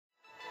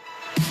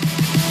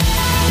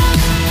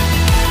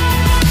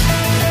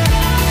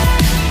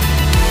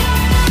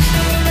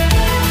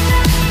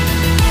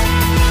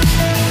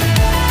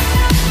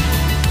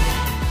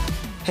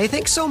Hey,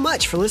 thanks so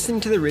much for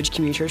listening to the Ridge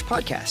Community Church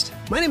podcast.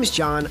 My name is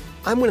John.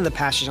 I'm one of the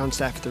pastors on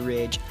staff at the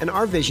Ridge, and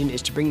our vision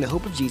is to bring the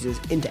hope of Jesus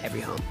into every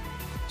home.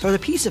 So as a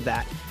piece of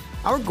that,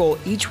 our goal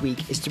each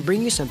week is to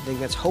bring you something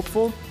that's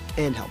hopeful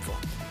and helpful.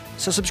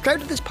 So subscribe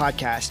to this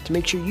podcast to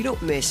make sure you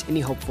don't miss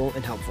any hopeful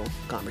and helpful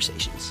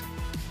conversations.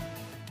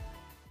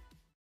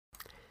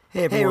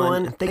 Hey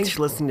everyone. Thanks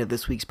for listening to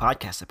this week's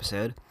podcast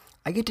episode.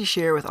 I get to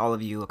share with all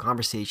of you a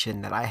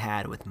conversation that I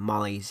had with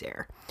Molly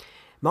Zehr.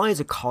 Molly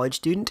is a college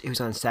student who's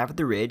on staff at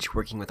the Ridge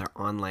working with our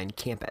online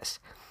campus.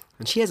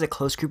 And she has a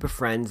close group of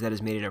friends that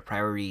has made it a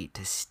priority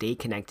to stay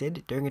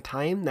connected during a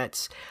time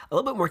that's a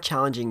little bit more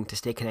challenging to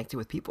stay connected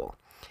with people.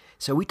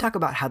 So we talk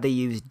about how they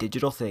use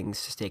digital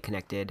things to stay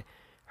connected,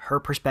 her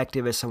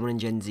perspective as someone in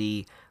Gen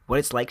Z, what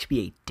it's like to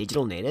be a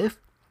digital native,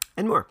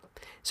 and more.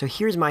 So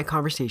here's my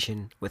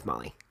conversation with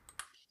Molly.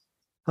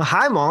 Well,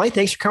 hi, Molly.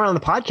 Thanks for coming on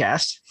the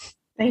podcast.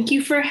 Thank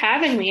you for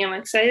having me. I'm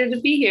excited to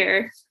be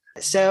here.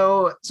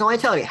 So I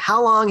tell you,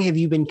 how long have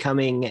you been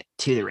coming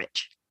to the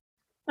Ridge?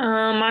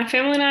 My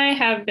family and I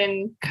have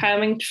been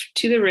coming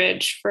to the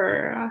Ridge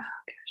for,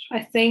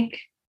 I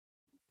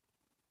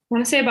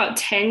want to say about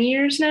 10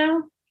 years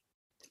now.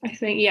 I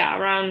think, yeah,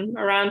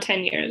 around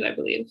 10 years, I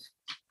believe.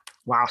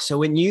 Wow. So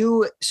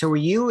were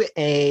you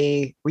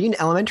in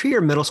elementary or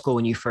middle school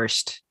when you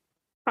first?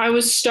 I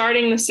was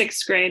starting the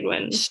sixth grade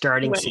when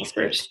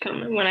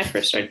I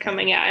first started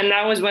coming. Yeah, and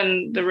that was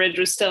when the Ridge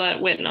was still at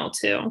Whitnell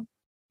too.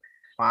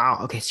 Wow.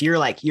 Okay. So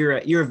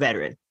you're a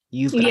veteran.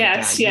 You've got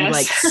yes.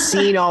 You've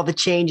seen all the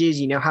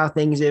changes. You know how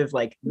things have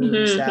moved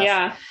and stuff.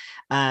 Yeah.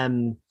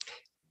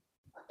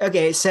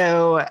 Okay.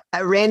 So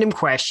a random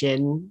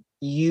question.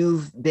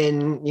 You've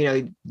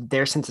been,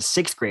 there since a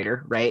sixth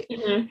grader, right?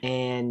 Mm-hmm.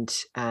 And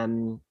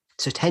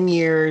so 10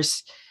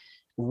 years.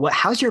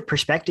 How's your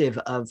perspective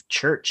of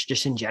church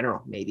just in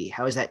general? Maybe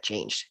how has that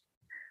changed?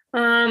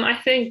 I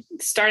think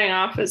starting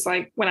off is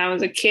like when I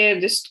was a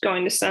kid, just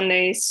going to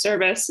Sunday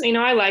service,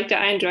 I liked it.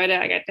 I enjoyed it.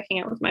 I got to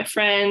hang out with my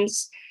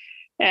friends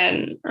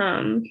and,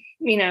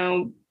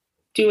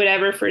 do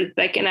whatever for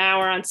like an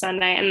hour on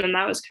Sunday. And then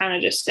that was kind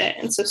of just it.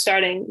 And so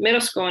starting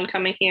middle school and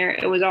coming here,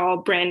 it was all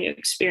brand new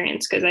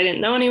experience because I didn't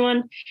know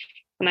anyone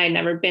and I'd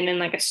never been in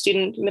like a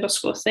student middle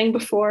school thing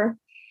before.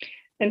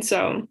 And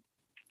so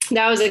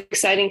that was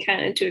exciting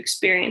kind of to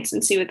experience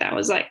and see what that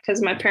was like.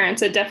 Because my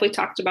parents had definitely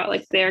talked about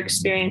like their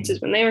experiences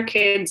when they were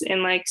kids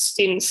and like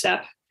student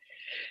stuff.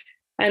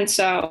 And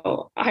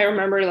so I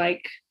remember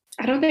I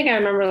don't think I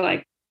remember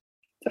like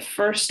the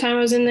first time I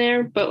was in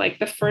there, but like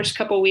the first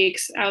couple of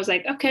weeks I was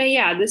like, okay,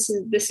 yeah, this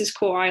is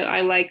cool. I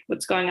like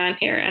what's going on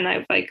here. And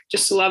I've like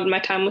just loved my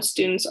time with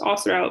students all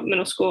throughout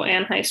middle school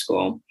and high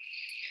school.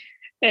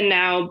 And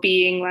now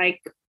being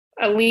like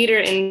a leader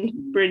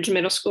in Ridge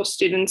Middle School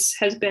students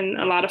has been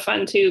a lot of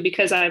fun too,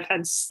 because I've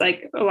had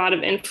like a lot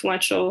of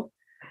influential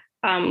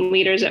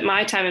leaders at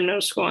my time in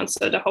middle school. And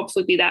so to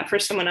hopefully be that for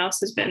someone else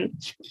has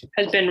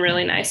been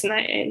really nice. And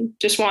I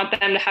just want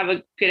them to have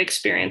a good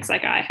experience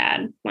like I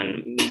had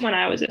when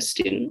I was a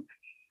student.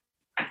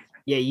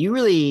 Yeah,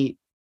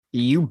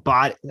 you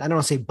bought, I don't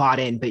want to say bought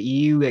in, but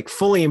you like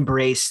fully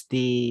embraced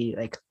the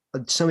like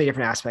so many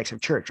different aspects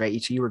of church,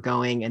 right? So you were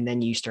going and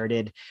then you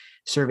started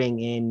serving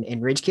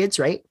in Ridge Kids,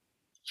 right?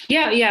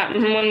 Yeah.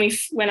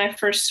 When I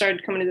first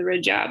started coming to the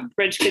Ridge,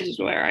 Ridge Kids is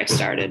where I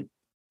started.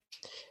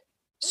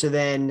 So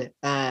then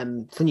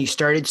when you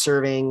started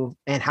serving,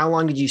 and how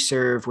long did you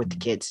serve with the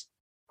kids?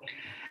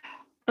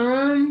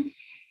 For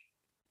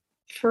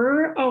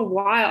a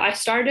while. I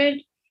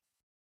started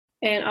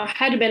and I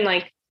had to been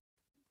like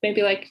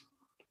maybe like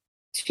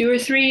 2 or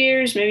 3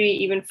 years,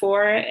 maybe even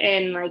 4,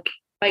 and like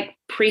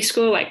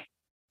preschool, like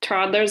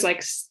toddlers,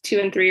 like 2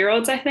 and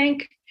 3-year-olds, I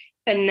think.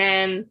 And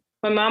then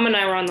my mom and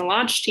I were on the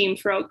launch team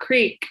for Oak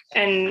Creek,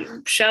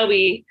 and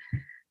Shelby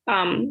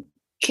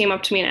came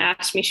up to me and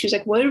asked me, she was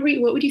like, what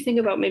would you think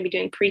about maybe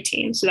doing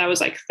preteen? So that was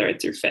like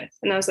 3rd through 5th.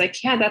 And I was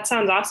like, yeah, that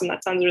sounds awesome.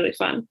 That sounds really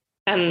fun.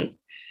 And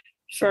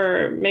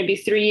for maybe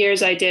 3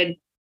 years, I did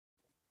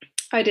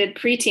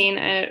preteen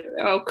at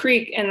Oak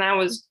Creek, and that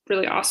was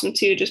really awesome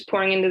too, just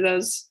pouring into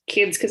those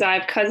kids because I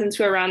have cousins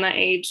who are around that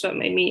age. So it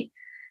made me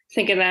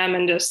think of them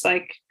and just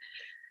like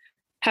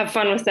have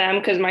fun with them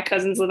because my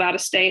cousins live out of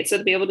state. So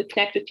to be able to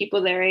connect with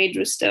people their age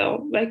was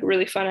still like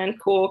really fun and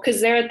cool because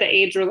they're at the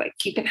age where like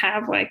you can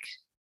have like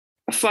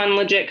a fun,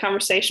 legit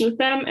conversation with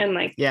them and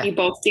like you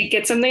both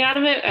get something out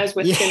of it. As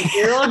with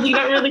 10-year-olds, you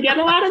don't really get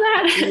a lot of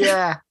that.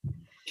 Yeah.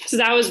 So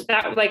that was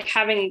like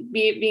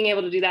being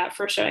able to do that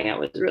for starting out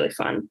was really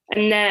fun.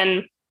 And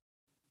then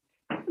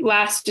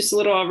last just a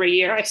little over a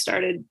year, I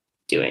started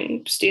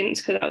doing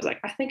students because I was like,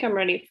 I think I'm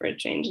ready for a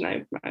change.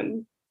 And I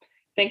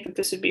think that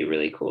this would be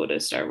really cool to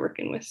start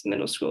working with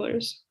middle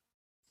schoolers.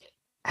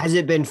 Has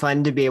it been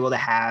fun to be able to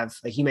have,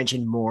 like you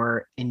mentioned,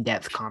 more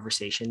in-depth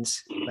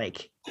conversations,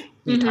 like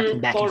you're talking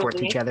back and forth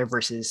to each other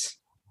versus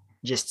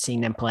just seeing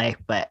them play,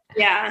 but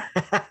Yeah.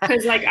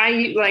 Because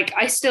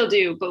I still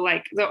do, but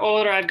like the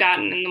older I've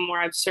gotten and the more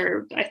I've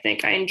served, I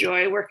think I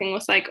enjoy working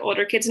with like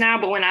older kids now.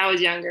 But when I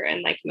was younger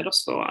and like middle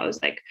school, I was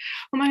like,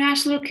 oh my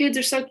gosh, little kids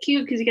are so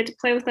cute because you get to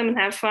play with them and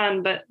have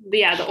fun. But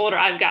yeah, the older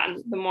I've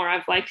gotten, the more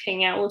I've liked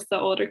hanging out with the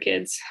older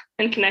kids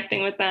and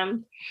connecting with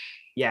them.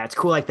 yeah, it's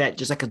cool like that,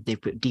 just like a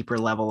deeper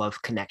level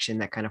of connection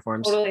that kind of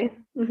forms. Totally.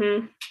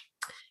 Mm-hmm.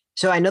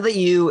 So I know that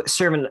you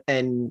serve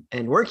and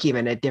work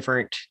even at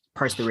different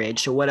parts of the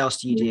Ridge. So what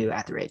else do you do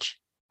at the Ridge?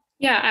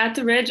 Yeah, at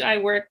the Ridge, I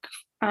work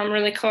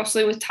really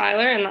closely with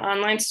Tyler in the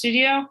online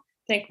studio. I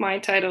think my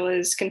title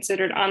is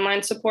considered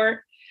online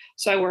support.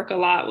 So I work a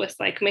lot with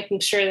like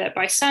making sure that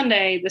by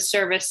Sunday the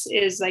service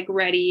is like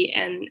ready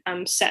and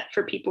set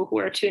for people who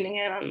are tuning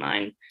in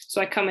online.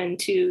 So I come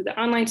into the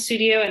online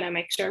studio and I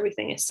make sure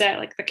everything is set,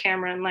 like the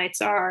camera and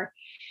lights are,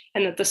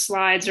 and that the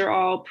slides are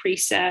all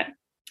preset,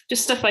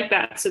 just stuff like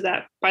that, so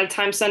that by the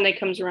time Sunday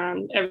comes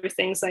around,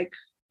 everything's like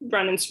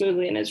running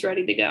smoothly and is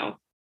ready to go.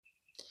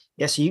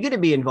 Yeah, so you get to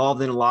be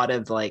involved in a lot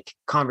of like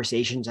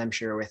conversations, I'm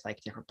sure, with like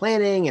different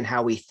planning and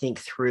how we think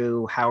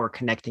through how we're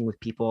connecting with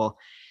people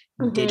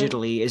Mm-hmm.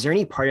 digitally. Is there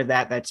any part of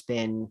that that's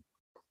been,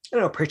 I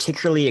don't know,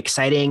 particularly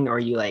exciting, or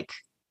you like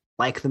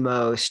the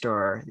most,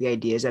 or the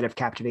ideas that have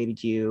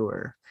captivated you,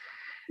 or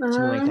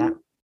something like that?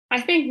 I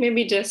think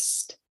maybe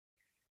just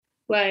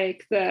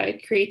like the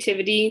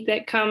creativity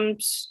that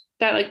comes,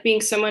 that like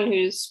being someone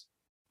who's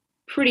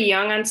pretty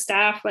young on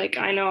staff, like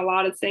I know a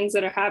lot of things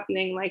that are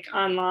happening like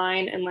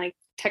online and like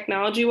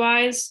technology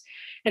wise.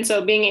 And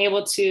so being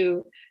able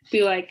to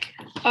be like,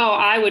 oh,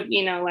 I would,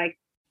 like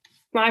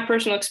my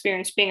personal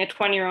experience being a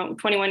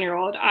 20-year-old,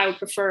 21-year-old, I would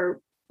prefer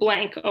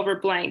blank over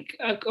blank,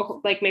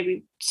 like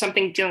maybe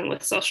something dealing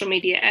with social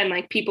media, and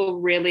like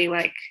people really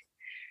like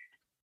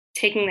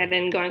taking that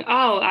in, going,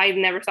 oh, I've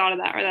never thought of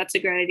that, or that's a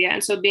great idea.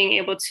 And so being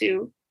able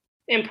to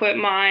input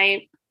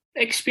my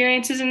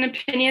experiences and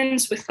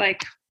opinions with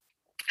like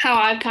how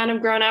I've kind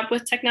of grown up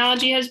with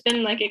technology has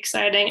been like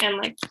exciting, and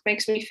like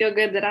makes me feel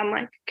good that I'm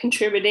like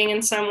contributing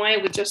in some way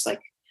with just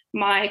like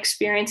my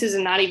experiences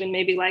and not even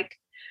maybe like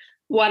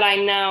what I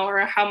know or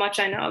how much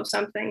I know of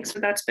something. So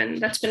that's been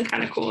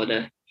kind of cool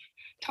to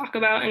talk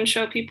about and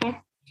show people.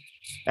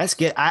 That's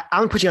good. I'm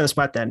gonna put you on the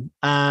spot then.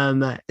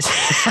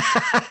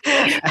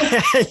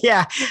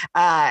 Yeah.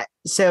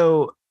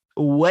 So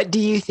what do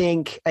you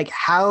think, like,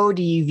 how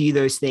do you view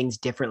those things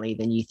differently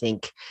than you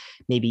think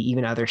maybe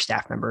even other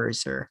staff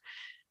members, or,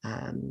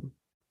 um,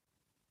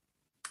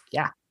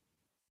 yeah,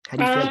 how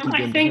do you feel like you do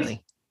I them think,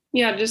 differently?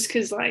 yeah, just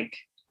because like,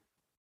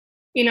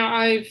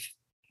 I've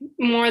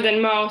more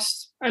than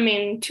most, I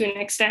mean, to an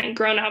extent,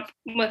 grown up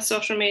with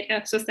social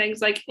media. So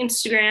things like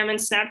Instagram and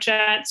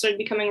Snapchat started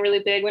becoming really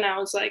big when I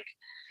was like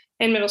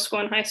in middle school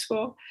and high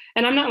school.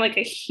 And I'm not like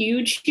a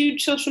huge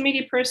social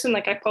media person.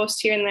 Like I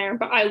post here and there,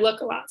 but I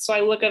look a lot. So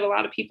I look at a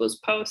lot of people's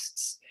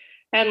posts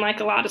and like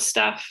a lot of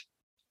stuff.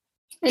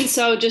 And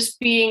so just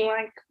being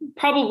like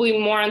probably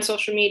more on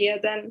social media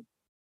than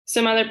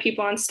some other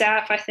people on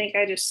staff, I think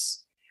I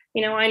just,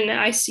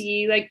 I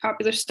see like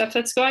popular stuff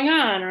that's going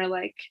on, or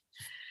like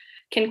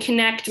can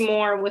connect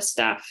more with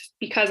stuff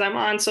because I'm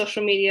on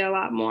social media a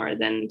lot more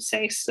than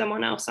say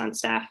someone else on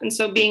staff. And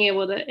so being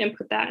able to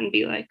input that and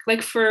be like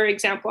for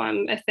example,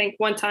 I think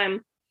one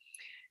time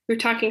we were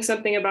talking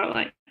something about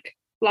like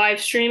live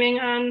streaming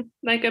on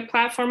like a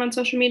platform on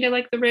social media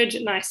like the Ridge,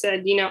 and I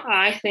said,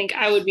 I think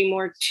I would be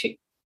more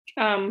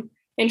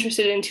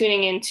interested in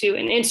tuning into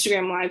an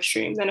Instagram live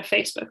stream than a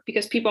Facebook,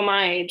 because people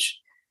my age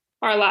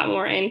are a lot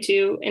more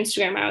into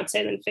Instagram, I would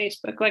say, than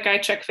Facebook. Like I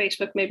check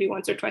Facebook maybe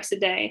once or twice a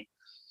day,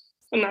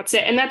 and that's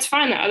it. And that's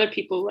fine that other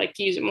people like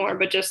to use it more,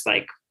 but just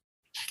like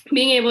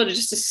being able to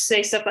just to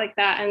say stuff like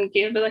that and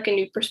give like a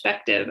new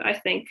perspective, I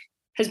think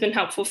has been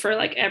helpful for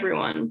like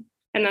everyone.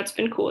 And that's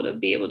been cool to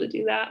be able to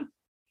do that.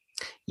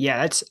 Yeah,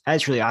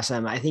 that's really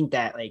awesome. I think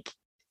that like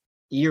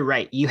you're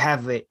right. You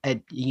have a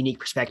unique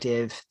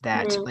perspective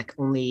that Mm-hmm. like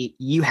only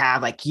you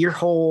have. Like your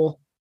whole,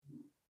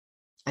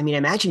 I mean,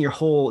 imagine your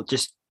whole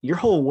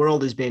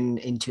world has been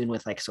in tune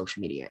with like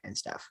social media and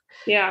stuff,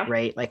 Yeah.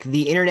 right? Like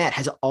the internet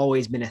has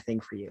always been a thing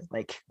for you.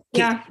 Like,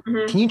 Yeah.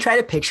 Mm-hmm. can you try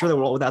to picture the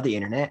world without the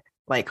internet?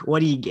 Like, what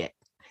do you get?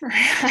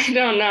 I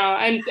don't know.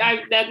 And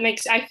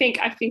I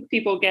think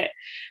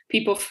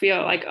people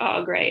feel like,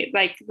 oh great.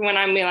 Like when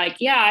I'm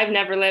like, yeah, I've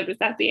never lived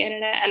without the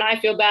internet. And I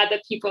feel bad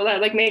that that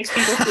like makes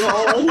people feel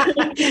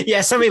old. Yeah,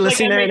 somebody Like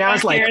listening I right make now my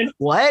is like, parents.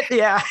 what?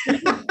 Yeah.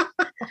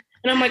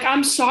 And I'm like,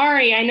 I'm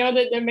sorry. I know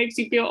that that makes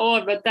you feel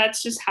old, but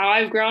that's just how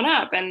I've grown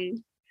up.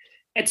 And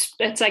it's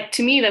like,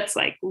 to me, that's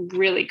like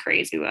really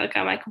crazy. Like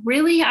I'm like,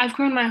 really? I've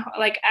grown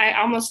like I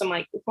almost am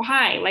like,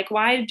 why? Like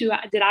why did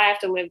I have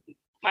to live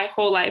my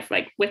whole life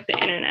like with the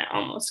internet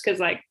almost?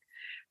 Because like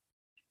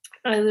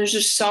there's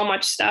just so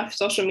much stuff,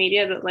 social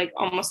media, that like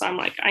almost I'm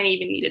like, I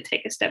even need to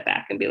take a step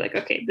back and be like,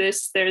 okay,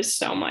 there's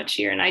so much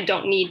here and I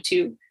don't need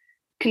to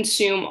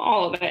consume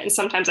all of it. And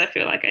sometimes I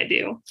feel like I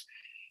do,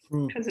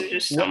 Hmm. because there's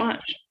just so What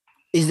much.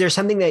 is there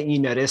something that you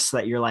notice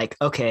that you're like,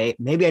 okay,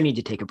 maybe I need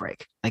to take a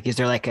break? Like, is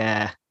there like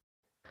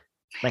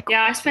Like,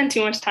 Yeah, I spend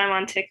too much time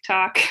on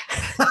TikTok.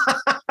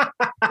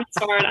 It's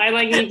hard. I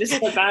like need to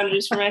set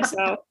boundaries for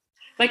myself.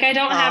 Like I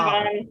don't have oh,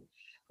 on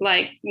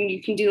like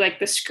you can do like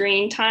the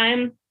screen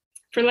time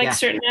for like yeah.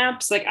 certain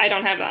apps. Like I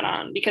don't have that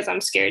on because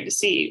I'm scared to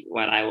see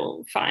what I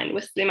will find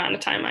with the amount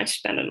of time I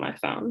spend on my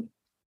phone.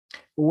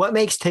 What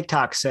makes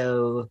TikTok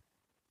so,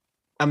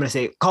 I'm going to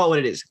say, call it what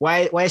it is.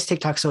 Why is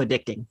TikTok so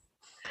addicting?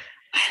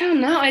 I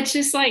don't know. It's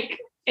just like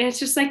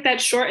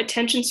that short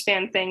attention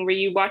span thing where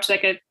you watch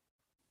like a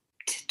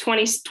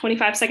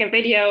 20-25 second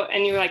video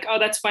and you're like, oh,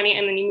 that's funny,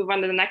 and then you move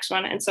on to the next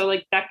one. And so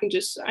like that can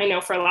just, I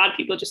know for a lot of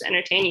people, just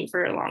entertain you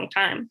for a long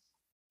time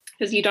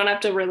because you don't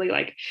have to really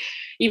like,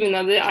 even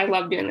though I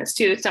love doing this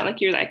too, it's not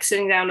like you're like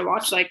sitting down to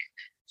watch like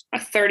a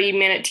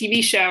 30-minute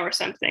TV show or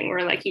something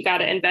where like you got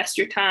to invest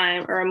your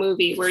time, or a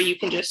movie where you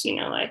can just,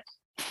 like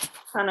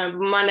on a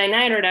Monday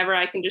night or whatever,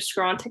 I can just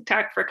scroll on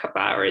TikTok for a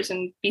couple hours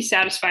and be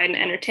satisfied and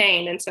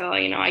entertained until,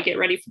 I get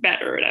ready for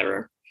bed or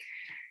whatever.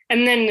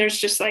 And then there's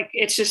just like,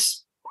 it's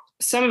just,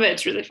 some of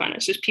it's really fun.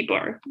 It's just people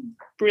are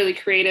really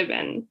creative,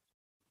 and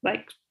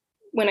like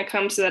when it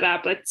comes to that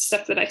app, like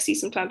stuff that I see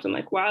sometimes, I'm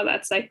like, wow,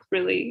 that's like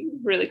really,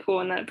 really cool.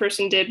 And that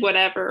person did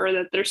whatever, or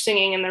that they're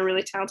singing and they're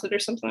really talented or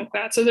something like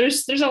that. So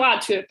there's a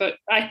lot to it, but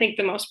I think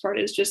the most part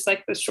is just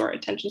like the short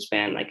attention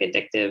span, like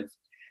addictive,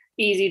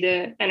 easy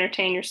to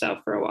entertain yourself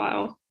for a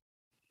while.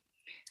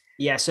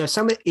 Yeah. So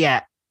somebody,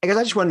 yeah, I guess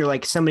I just wonder,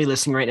 like, somebody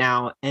listening right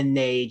now and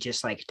they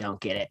just like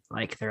don't get it.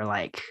 Like, they're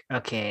like,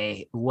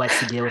 okay, what's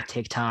the deal with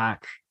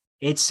TikTok?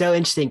 It's so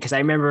interesting because I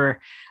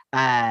remember,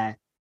 uh,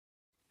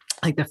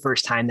 like the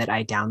first time that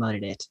I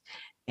downloaded it,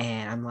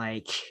 and I'm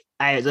like,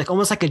 I was like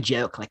almost like a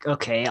joke, like,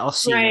 okay, I'll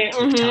see what Right.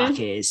 TikTok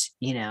is.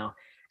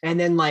 And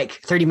then like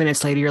 30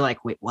 minutes later, you're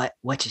like, wait, what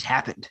just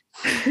happened?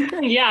 you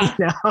Yeah.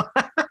 know?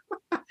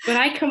 But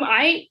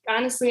I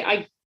honestly,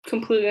 I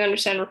completely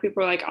understand where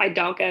people are like, I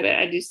don't get it.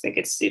 I just think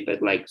it's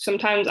stupid. Like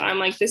sometimes I'm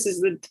like, this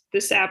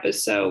app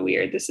is so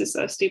weird. This is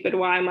so stupid.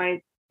 Why am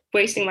I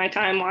wasting my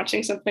time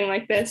watching something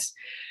like this?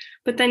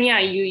 But then yeah,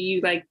 you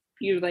like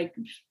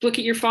look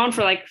at your phone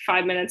for like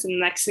 5 minutes, and the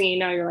next thing you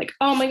know, you're like,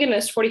 oh my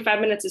goodness,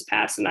 45 minutes has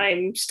passed and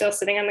I'm still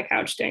sitting on the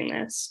couch doing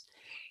this.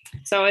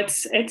 So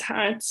it's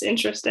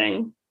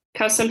interesting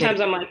because It, sometimes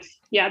I'm like,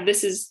 yeah,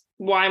 this is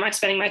why am I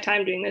spending my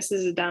time doing this?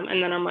 This is dumb.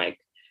 And then I'm like,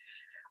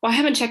 well, I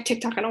haven't checked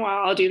TikTok in a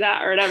while. I'll do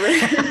that or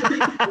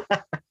whatever.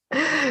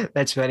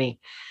 that's funny.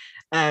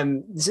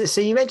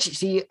 So you mentioned,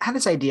 so you have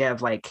this idea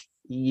of like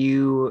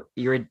I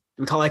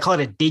call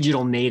it a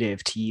digital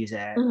native, to use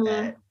a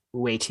Mm-hmm.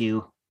 way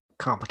too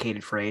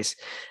complicated phrase.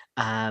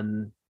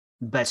 Um,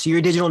 but so you're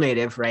a digital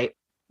native, right?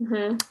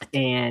 Mm-hmm.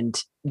 And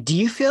do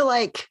you feel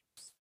like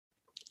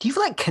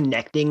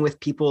connecting with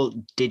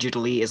people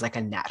digitally is like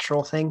a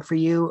natural thing for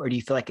you, or do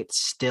you feel like it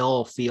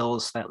still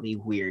feels slightly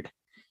weird?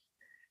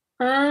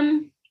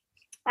 Um,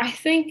 I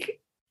think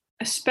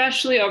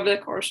especially over the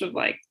course of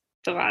like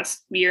the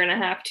last year and a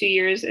half, 2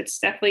 years, it's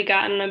definitely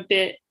gotten a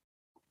bit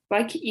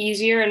like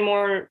easier and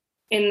more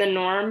in the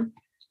norm.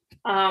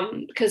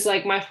 Because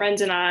like my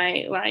friends and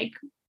I, like,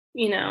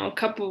 a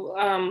couple,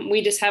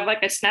 we just have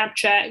like a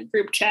Snapchat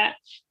group chat.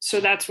 So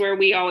that's where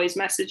we always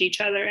message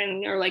each other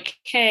and are like,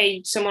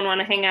 hey, someone want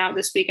to hang out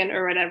this weekend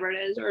or whatever it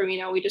is. Or,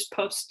 we just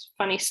post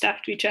funny stuff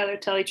to each other,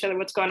 tell each other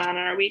what's going on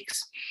in our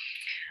weeks.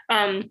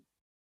 Um,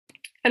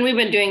 and we've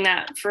been doing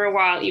that for a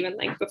while, even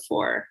like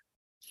before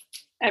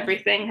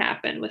everything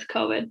happened with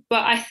COVID.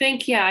 But I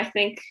think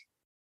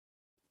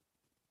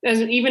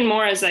as even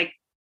more as like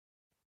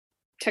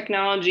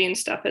technology and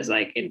stuff is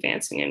like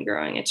advancing and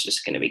growing, it's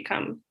just going to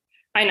become,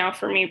 I know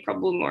for me,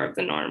 probably more of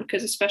the norm.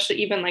 Because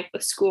especially even like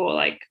with school,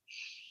 like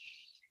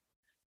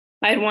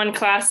I had one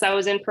class that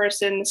was in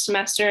person this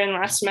semester, and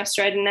last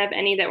semester I didn't have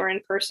any that were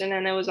in person,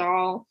 and it was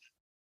all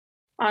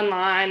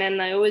online.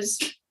 And it was,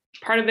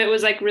 part of it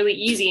was like really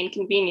easy and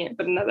convenient,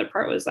 but another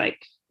part was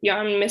like, yeah,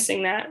 I'm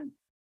missing that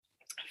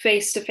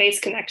face-to-face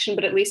connection.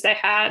 But at least I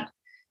had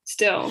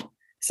still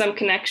some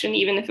connection,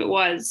 even if it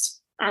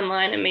was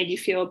online. It made you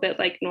feel a bit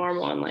like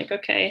normal and like,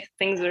 okay,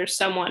 things are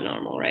somewhat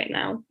normal right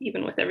now,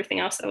 even with everything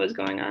else that was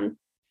going on.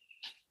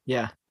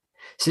 Yeah.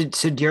 So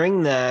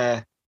during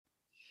like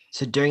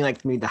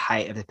maybe the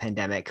height of the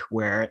pandemic,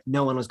 where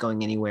no one was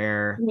going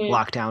anywhere, Mm-hmm.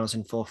 lockdown was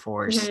in full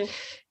force, Mm-hmm.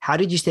 how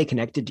did you stay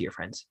connected to your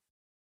friends?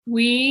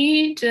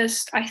 We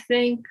just, I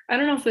think, I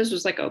don't know if this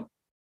was like a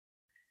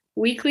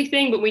weekly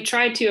thing, but we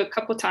tried to a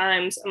couple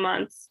times a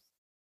month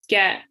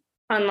get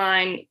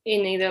online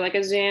in either like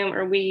a Zoom,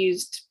 or we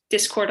used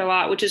Discord a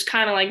lot, which is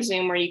kind of like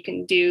Zoom, where you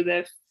can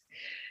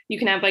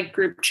have like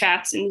group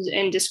chats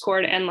in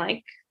Discord and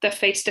like the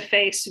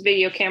face-to-face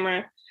video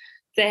camera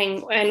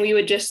thing. And we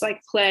would just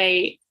like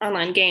play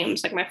online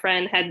games. Like my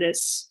friend had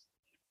this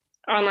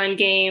online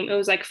game. It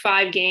was like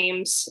 5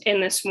 games in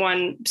this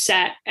one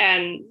set,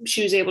 and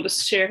she was able to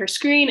share her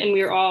screen, and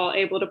we were all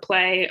able to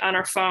play on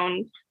our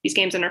phone, these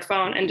games on our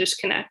phone, and just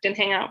connect and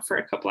hang out for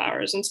a couple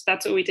hours. And so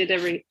that's what we did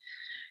every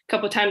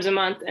couple times a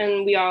month,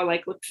 and we all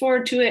like looked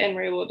forward to it and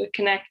were able to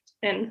connect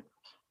and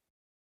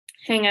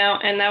hang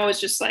out. And that was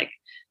just like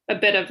a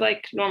bit of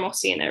like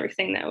normalcy and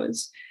everything that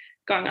was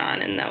going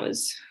on. And that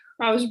was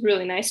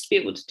really nice to be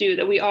able to do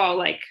that. We all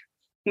like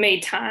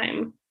made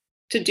time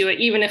to do it.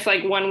 Even if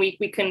like one week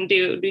we couldn't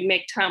do it, we'd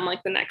make time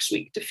like the next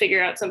week to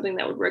figure out something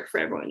that would work for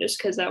everyone, just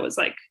because that was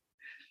like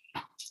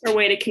our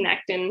way to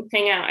connect and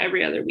hang out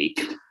every other week.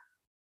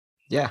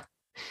 Yeah.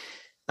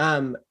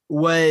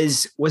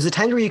 Was the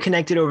times where you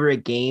connected over a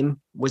game,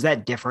 was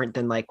that different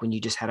than like when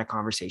you just had a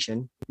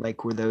conversation?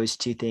 Like, were those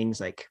two things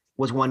like,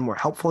 was one more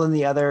helpful than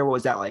the other? What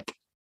was that like?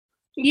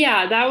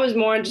 Yeah, that was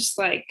more just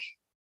like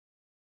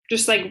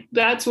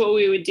that's what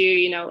we would do,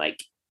 you know,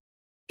 like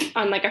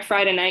on like a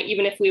Friday night,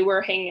 even if we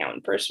were hanging out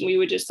in person, we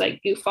would just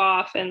like goof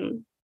off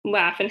and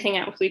laugh and hang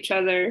out with each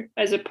other,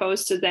 as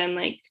opposed to then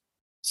like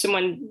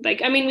someone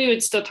like, I mean, we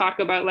would still talk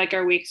about like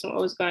our weeks and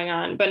what was going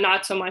on, but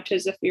not so much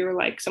as if we were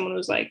like, someone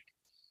was like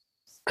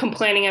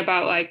complaining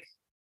about like,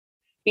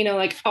 you know,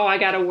 like, oh, I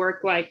got to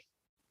work like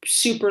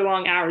super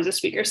long hours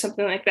this week or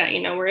something like that,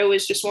 you know, where it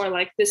was just more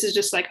like, this is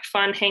just like a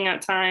fun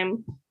hangout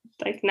time,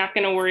 like not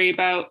going to worry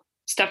about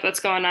stuff that's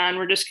going on.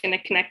 We're just going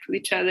to connect with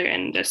each other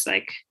and just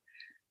like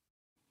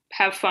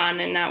have fun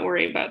and not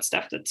worry about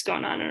stuff that's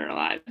going on in our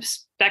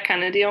lives, that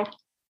kind of deal.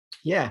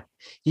 Yeah.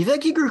 Do you feel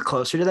like you grew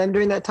closer to them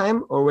during that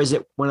time? Or was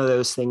it one of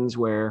those things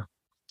where,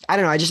 I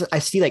don't know, I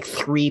see like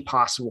three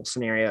possible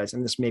scenarios,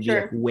 and this may be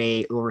like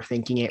way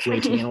overthinking it,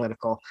 way too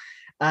analytical.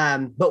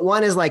 But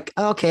one is like,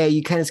 okay,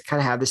 you kind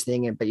of have this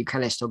thing, but you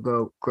kind of still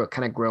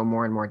grow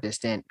more and more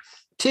distant.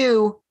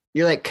 Two,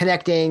 you're like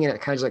connecting and it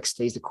kind of like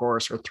stays the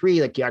course. Or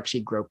three, like you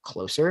actually grow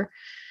closer.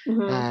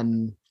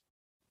 Mm-hmm.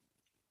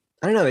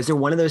 I don't know. Is there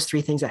one of those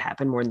three things that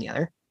happen more than the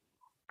other?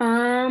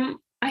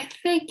 I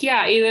think,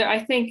 yeah, either.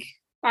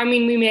 I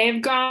mean, we may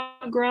have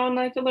grown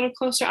like a little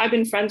closer. I've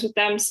been friends with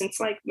them since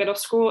like middle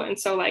school. And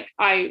so like,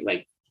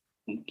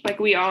 like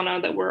we all know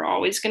that we're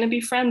always going to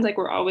be friends. Like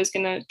we're always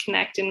going to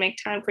connect and make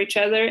time for each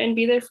other and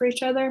be there for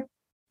each other.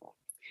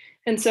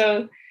 And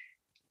so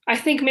I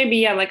think maybe,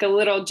 yeah, like a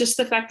little, just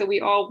the fact that we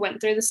all went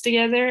through this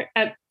together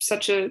at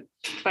such a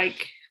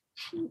like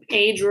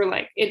age where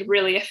like it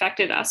really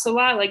affected us a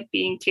lot, like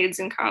being kids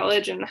in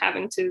college and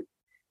having to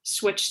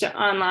switch to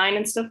online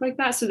and stuff like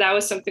that. So that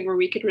was something where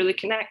we could really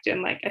connect,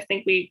 and like I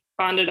think we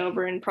bonded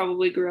over and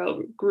probably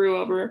grew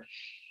over.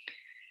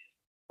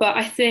 But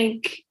I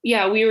think,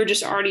 yeah, we were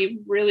just already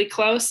really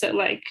close that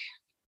like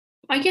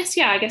I guess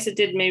it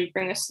did maybe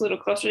bring us a little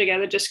closer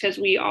together, just because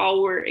we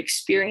all were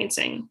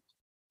experiencing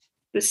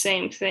the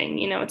same thing.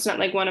 You know, it's not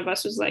like one of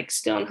us was like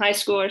still in high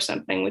school or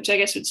something, which I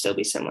guess would still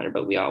be similar,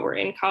 but we all were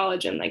in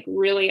college and like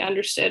really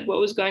understood what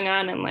was going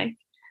on and like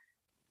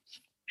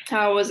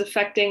how it was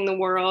affecting the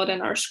world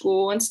and our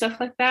school and stuff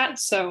like that.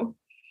 So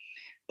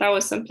that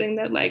was something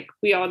that like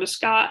we all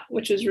just got,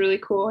 which was really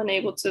cool, and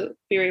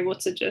we were able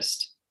to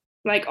just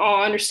like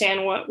all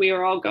understand what we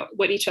were all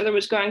what each other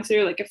was going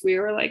through. Like if we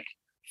were like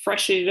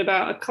frustrated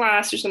about a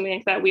class or something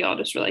like that, we all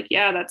just were like,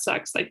 yeah, that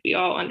sucks. Like we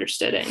all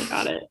understood it and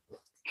got it.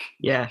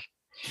 Yeah.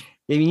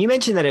 I mean, you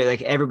mentioned that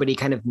like everybody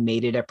kind of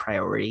made it a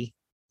priority.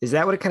 Is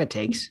that what it kind of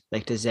takes?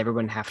 Like, does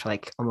everyone have to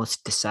like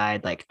almost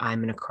decide like, I'm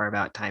going to carve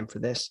out time for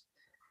this?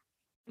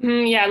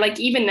 Yeah.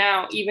 Like even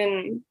now,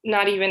 even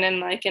not even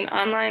in like an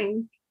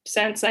online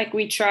sense, like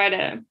we try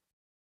to,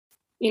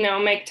 you know,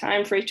 make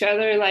time for each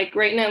other. Like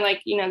right now,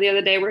 like, you know, the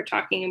other day we we're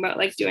talking about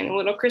like doing a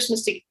little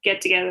Christmas to get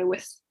together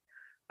with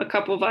a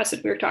couple of us.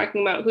 If we were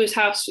talking about whose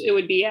house it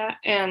would be at,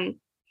 and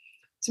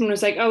someone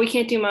was like, oh, we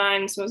can't do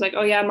mine. Someone was like,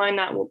 oh yeah, mine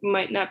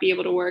might not be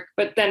able to work.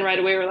 But then right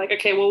away we're like,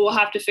 okay, well, we'll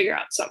have to figure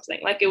out something.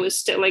 Like it was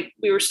still like,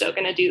 we were still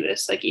going to do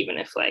this. Like, even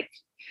if like,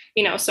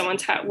 you know, someone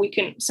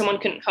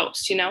couldn't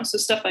host, you know? So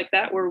stuff like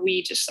that, where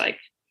we just like,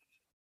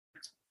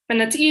 and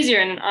that's easier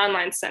in an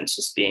online sense,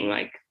 just being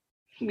like,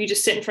 you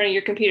just sit in front of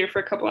your computer for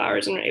a couple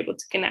hours and are able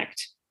to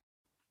connect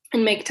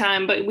and make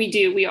time. But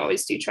we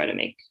always do try to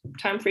make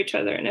time for each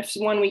other. And if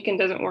one weekend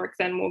doesn't work,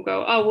 then we'll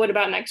go, oh, what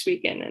about next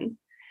weekend? And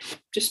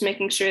just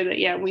making sure that,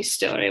 yeah, we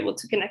still are able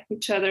to connect with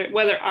each other,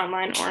 whether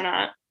online or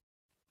not.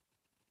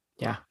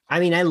 Yeah. I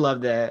mean, I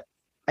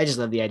just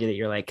love the idea that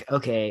you're like,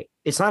 okay,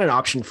 it's not an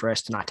option for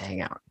us to not to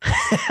hang out.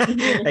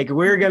 Like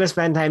we're going to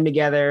spend time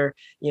together,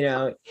 you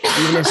know,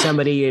 even if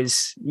somebody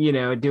is, you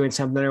know, doing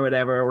something or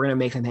whatever, we're going to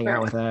make them hang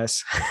out with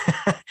us.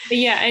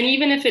 Yeah. And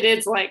even if it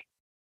is like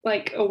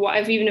a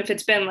while, even if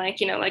it's been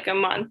like, you know, like a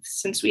month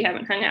since we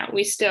haven't hung out,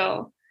 we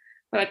still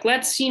are like,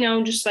 let's, you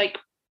know, just like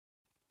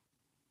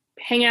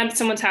hang out at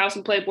someone's house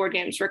and play board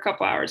games for a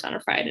couple hours on a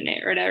Friday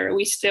night or whatever.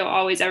 We still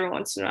always, every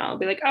once in a while,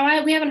 be like,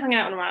 oh, we haven't hung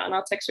out in a while. And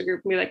I'll text a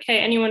group and be like, hey,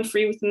 anyone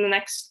free within the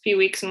next few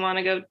weeks and want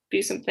to go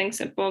do something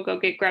simple, go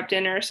grab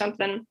dinner or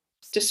something,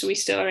 just so we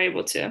still are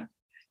able to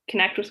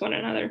connect with one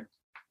another.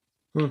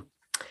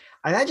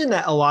 I imagine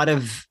that a lot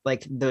of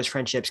like those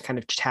friendships kind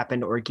of just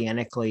happened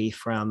organically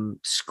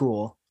from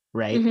school,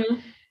 right?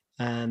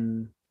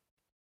 Mm-hmm.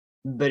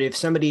 But if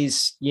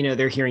somebody's, you know,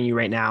 they're hearing you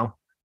right now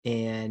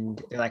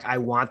and they're like, I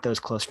want those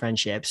close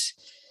friendships.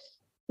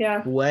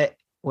 Yeah. What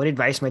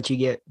advice might you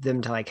give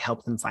them to like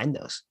help them find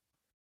those?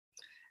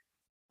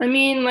 I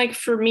mean, like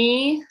for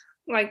me,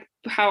 like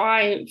how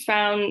I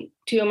found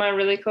two of my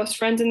really close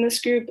friends in this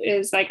group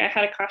is like I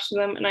had a class with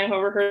them and I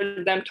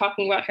overheard them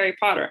talking about Harry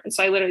Potter. And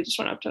so I literally just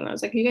went up to them. I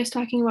was like, are you guys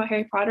talking about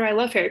Harry Potter? I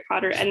love Harry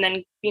Potter. And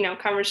then,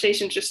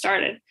 conversations just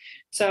started.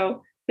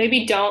 So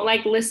maybe don't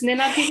like listen in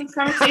on people's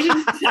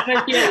conversations. That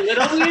might be a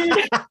little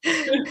weird.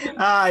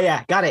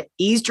 Yeah, got it.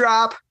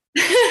 Eavesdrop,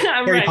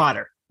 Harry right.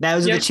 Potter.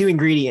 Those are the two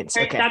ingredients.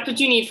 Okay. That's what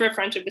you need for a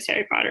friendship is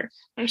Harry Potter.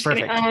 I'm just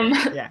Perfect.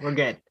 kidding. Yeah, we're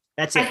good.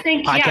 That's it. I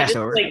think, podcast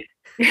over. Like,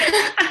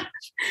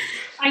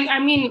 I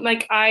mean,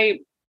 like I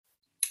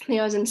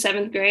was in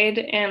 7th grade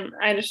and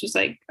I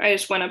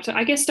just went up to,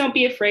 I guess, don't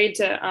be afraid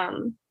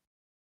to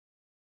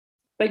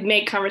like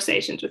make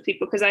conversations with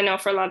people. Cause I know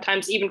for a lot of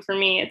times, even for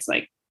me, it's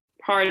like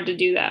hard to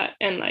do that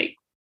and like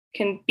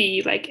can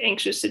be like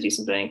anxious to do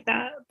something like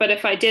that. But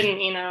if I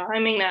didn't, I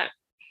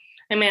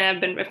may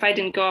have been, if I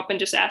didn't go up and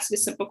just ask a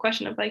simple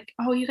question of like,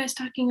 oh, you guys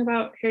talking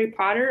about Harry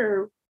Potter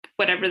or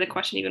whatever the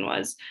question even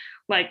was,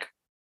 like,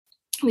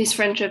 these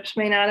friendships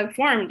may not have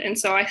formed. And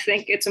so I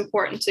think it's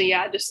important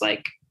to, just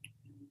like,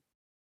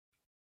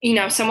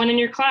 someone in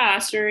your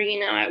class or,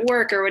 at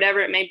work or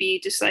whatever it may be,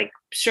 just like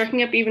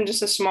striking up even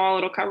just a small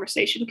little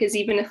conversation. Because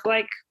even if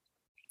like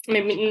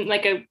maybe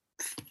like a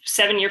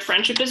 7-year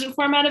friendship doesn't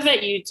form out of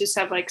it, you just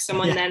have like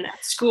someone then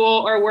at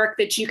school or work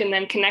that you can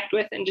then connect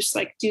with and just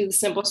like do the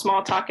simple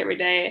small talk every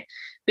day.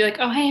 Be like,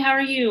 oh, hey, how are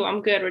you?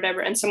 I'm good,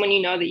 whatever. And someone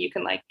that you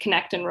can like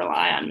connect and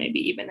rely on maybe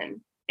even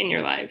in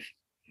your life.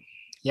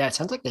 Yeah, it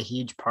sounds like a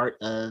huge part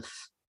of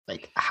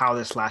like how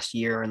this last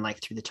year and like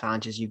through the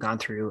challenges you've gone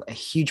through, a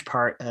huge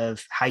part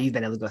of how you've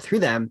been able to go through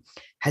them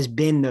has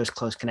been those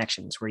close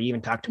connections where you even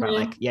talked about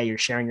like, you're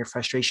sharing your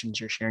frustrations,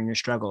 you're sharing your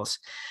struggles.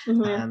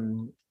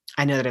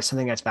 I know that it's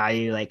something that's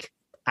valued. Like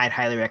I'd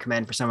highly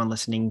recommend for someone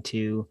listening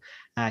to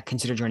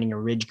consider joining a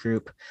Ridge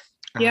group.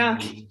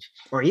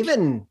 Or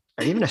even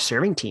a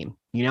serving team.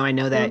 I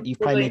know that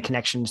you've probably made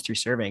connections through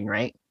serving,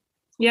 right?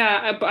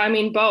 Yeah, I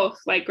mean, both.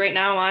 Like right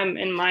now I'm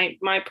in my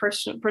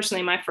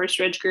personally my first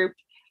Ridge group.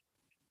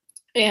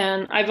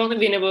 And I've only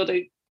been able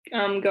to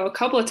go a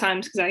couple of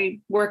times because I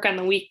work on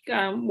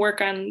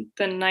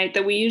the night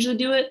that we usually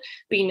do it.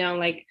 But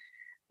like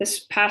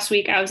this past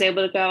week I was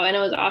able to go and it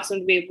was awesome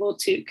to be able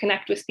to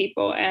connect with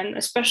people. And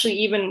especially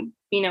even,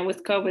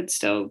 with COVID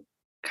still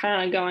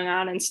kind of going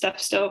on and stuff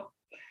still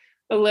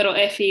a little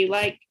iffy,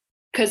 like,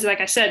 because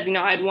like I said,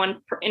 I had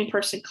one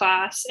in-person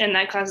class and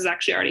that class is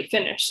actually already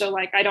finished. So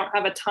like, I don't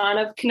have a ton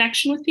of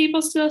connection with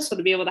people still. So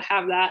to be able to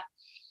have that,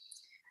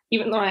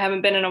 even though I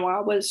haven't been in a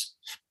while, was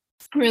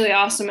really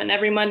awesome. And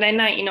every Monday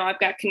night, I've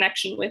got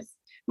connection with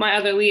my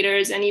other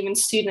leaders and even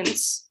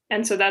students.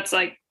 And so that's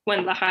like one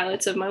of the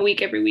highlights of my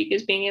week every week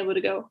is being able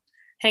to go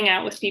hang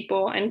out with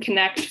people and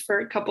connect for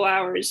a couple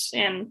hours.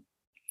 And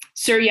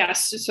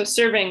so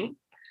serving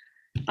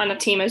on a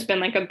team has been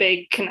like a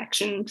big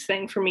connection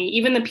thing for me.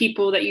 Even the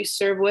people that you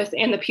serve with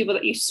and the people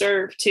that you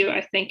serve too,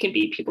 I think can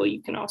be people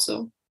you can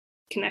also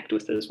connect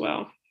with as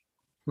well.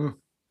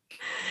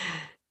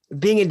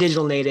 Being a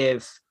digital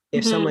native,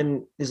 if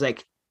someone is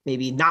like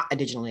maybe not a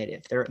digital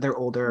native, they're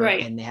older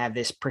and they have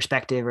this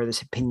perspective or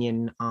this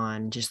opinion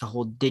on just the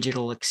whole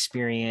digital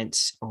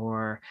experience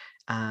or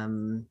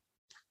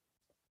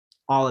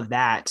all of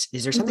that.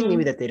 Is there something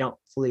maybe that they don't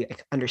fully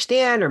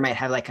understand or might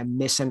have like a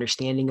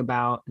misunderstanding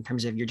about in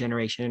terms of your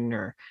generation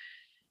or?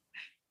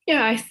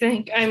 Yeah,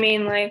 I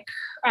mean, like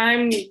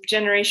I'm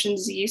Generation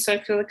Z, so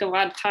I feel like a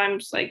lot of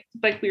times, like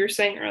we were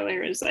saying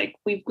earlier, is like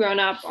we've grown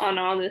up on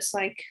all this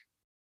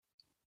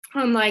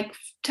on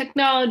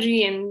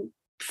technology and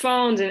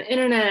phones and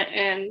internet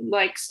and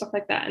like stuff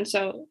like that. And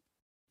so,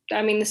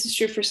 I mean, this is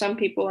true for some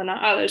people and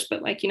not others,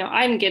 but I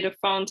didn't get a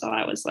phone till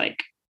I was in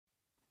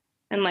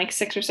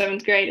 6th or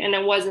 7th grade. And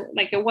it wasn't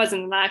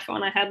an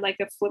iPhone. I had like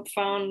a flip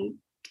phone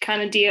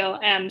kind of deal.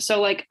 And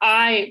so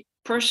I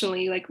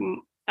personally,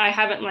 I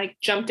haven't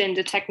jumped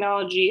into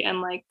technology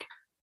and the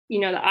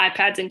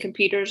iPads and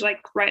computers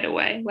right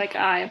away.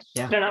 I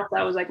don't know if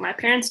that was my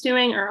parents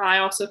doing, or I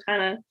also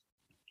kind of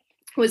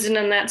wasn't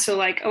in that. So a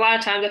lot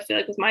of times I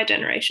feel with my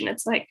generation,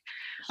 it's we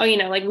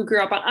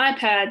grew up on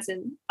iPads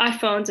and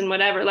iPhones and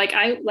whatever.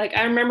 I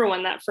remember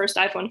when that first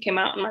iPhone came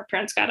out and my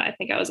parents got it, I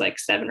think I was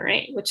 7 or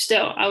 8, which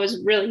still I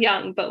was really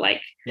young, but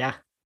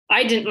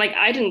I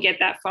didn't get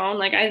that phone.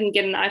 I didn't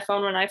get an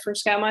iPhone when I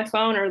first got my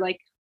phone, or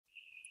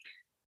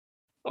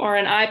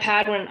an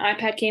iPad when an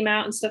iPad came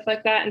out and stuff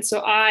like that. And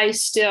so I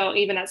still,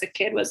 even as a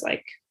kid, was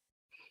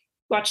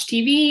watched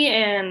TV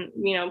and,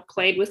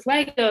 played with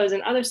Legos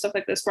and other stuff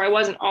like this, where I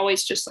wasn't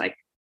always just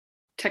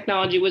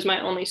technology was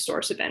my only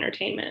source of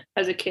entertainment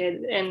as a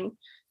kid. And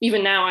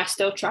even now I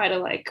still try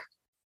to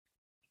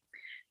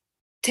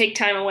take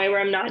time away where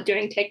I'm not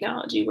doing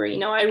technology, where,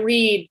 I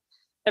read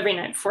every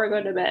night before I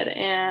go to bed.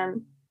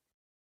 And,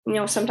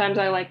 sometimes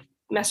I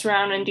mess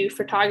around and do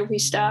photography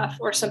stuff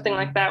or something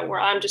like that, where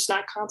I'm just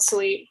not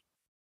constantly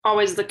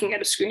always looking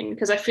at a screen,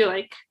 because I feel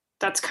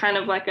that's kind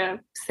of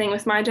a thing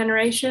with my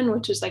generation,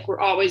 which is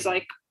we're always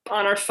on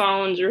our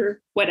phones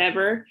or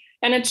whatever.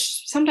 And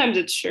sometimes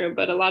it's true,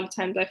 but a lot of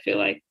times I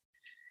feel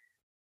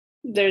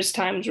there's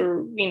times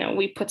where,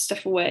 we put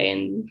stuff away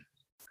and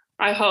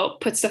I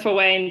hope, put stuff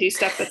away and do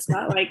stuff that's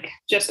not like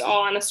just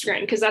all on a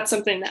screen. Cause that's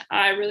something that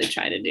I really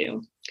try to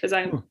do.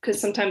 Cause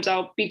sometimes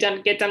I'll get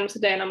done with the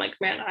day and I'm like,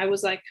 man, I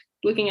was like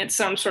looking at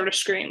some sort of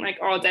screen like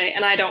all day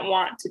and I don't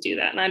want to do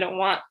that. And I don't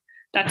want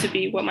that to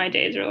be what my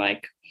days are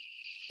like.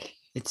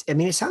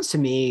 It sounds to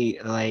me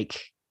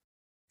like,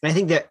 and I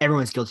think that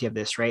everyone's guilty of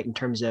this, right? In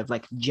terms of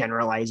like we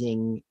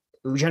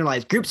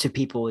generalize groups of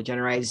people, we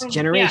generalize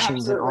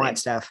generations and all that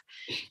stuff.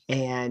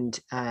 And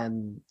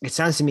it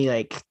sounds to me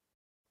like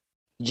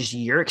just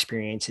your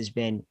experience has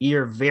been,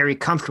 you're very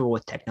comfortable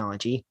with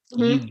technology.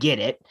 You get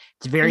it.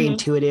 It's very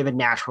intuitive and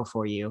natural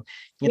for you.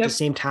 And at the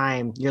same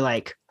time, you're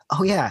like,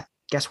 oh yeah,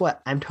 guess what?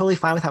 I'm totally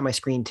fine without my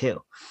screen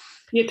too.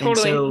 Yeah,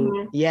 totally.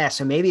 So,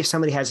 so maybe if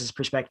somebody has this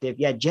perspective,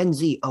 Gen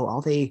Z,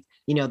 all they,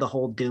 the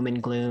whole doom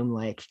and gloom,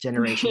 like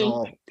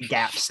generational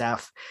gap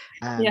stuff.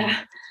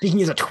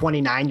 Speaking as a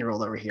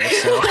 29-year-old over here,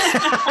 so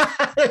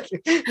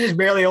he's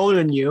barely older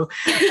than you.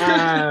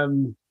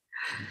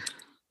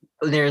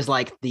 There's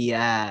like the,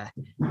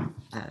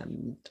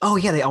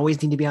 they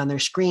always need to be on their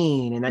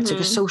screen, and that's like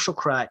a social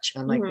crutch.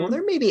 I'm like, well,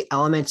 there may be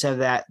elements of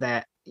that,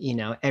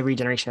 every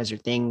generation has their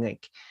thing,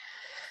 like,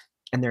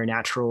 and their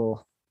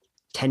natural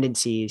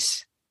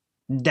tendencies.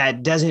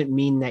 That doesn't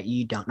mean that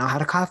you don't know how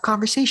to have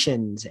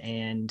conversations.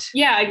 And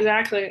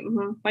exactly.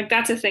 Like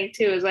that's a thing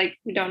too, is like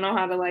we don't know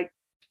how to like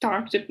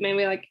talk to,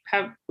 maybe like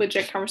have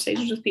legit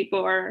conversations with people,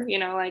 or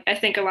like I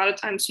think a lot of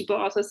times people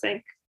also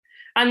think,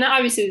 and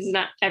obviously this is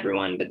not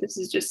everyone, but this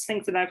is just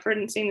things that I've heard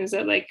and seen, is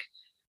that like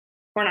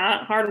we're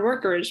not hard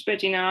workers.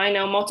 But I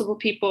know multiple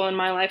people in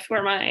my life who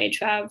are my age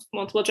who have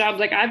multiple jobs.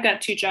 Like I've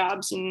got 2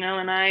 jobs, and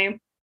I'm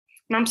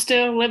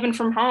still living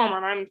from home,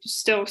 and I'm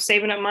still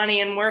saving up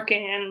money and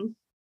working, and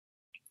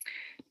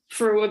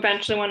for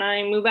eventually when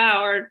I move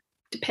out, or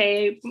to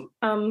pay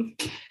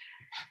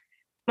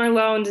my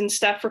loans and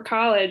stuff for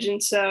college.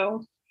 And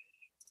so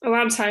a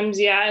lot of times,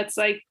 it's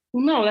like,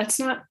 no, that's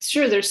not,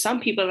 sure, there's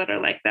some people that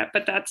are like that,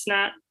 but that's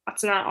not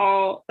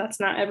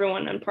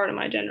everyone. And part of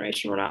my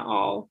generation, we're not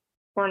all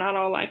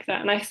like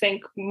that. And I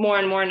think more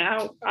and more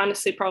now,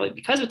 honestly, probably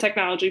because of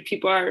technology,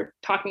 people are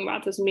talking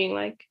about this and being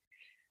like,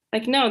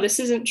 no, this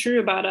isn't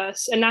true about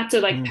us. And not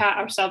to like pat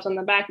ourselves on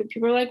the back, but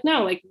people are like,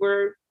 no, like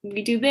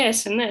we do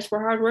this and this, we're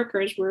hard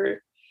workers,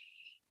 we're,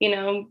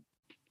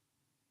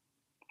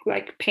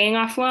 like paying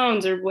off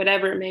loans or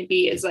whatever it may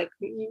be, is like,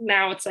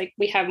 now it's like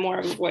we have more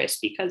of a voice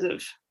because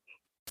of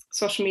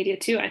social media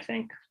too, I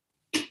think.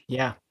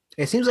 Yeah.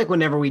 It seems like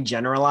whenever we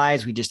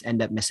generalize, we just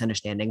end up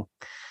misunderstanding.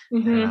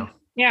 Yeah.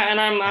 And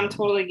I'm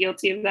totally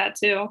guilty of that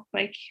too.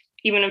 Like,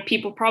 even if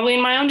people probably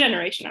in my own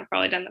generation, I've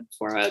probably done that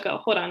before. I'll go,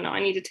 hold on, no,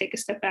 I need to take a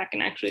step back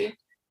and actually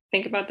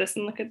think about this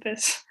and look at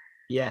this.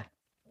 Yeah,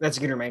 that's a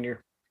good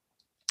reminder.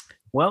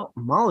 Well,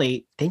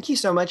 Molly, thank you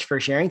so much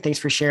for sharing. Thanks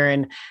for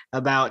sharing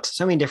about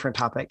so many different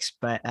topics,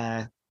 but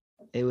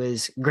it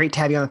was great to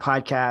have you on the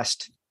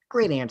podcast.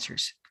 Great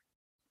answers.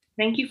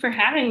 Thank you for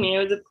having me. It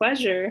was a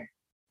pleasure.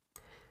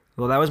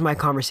 Well, that was my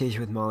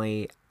conversation with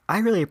Molly. I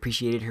really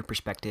appreciated her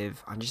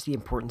perspective on just the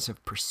importance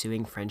of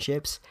pursuing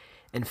friendships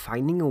and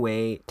finding a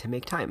way to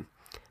make time.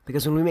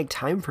 Because when we make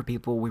time for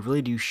people, we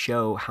really do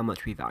show how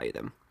much we value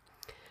them.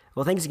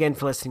 Well, thanks again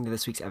for listening to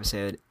this week's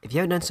episode. If you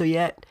haven't done so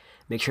yet,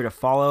 make sure to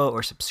follow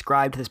or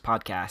subscribe to this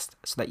podcast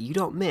so that you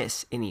don't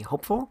miss any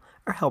hopeful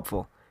or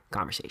helpful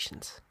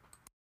conversations.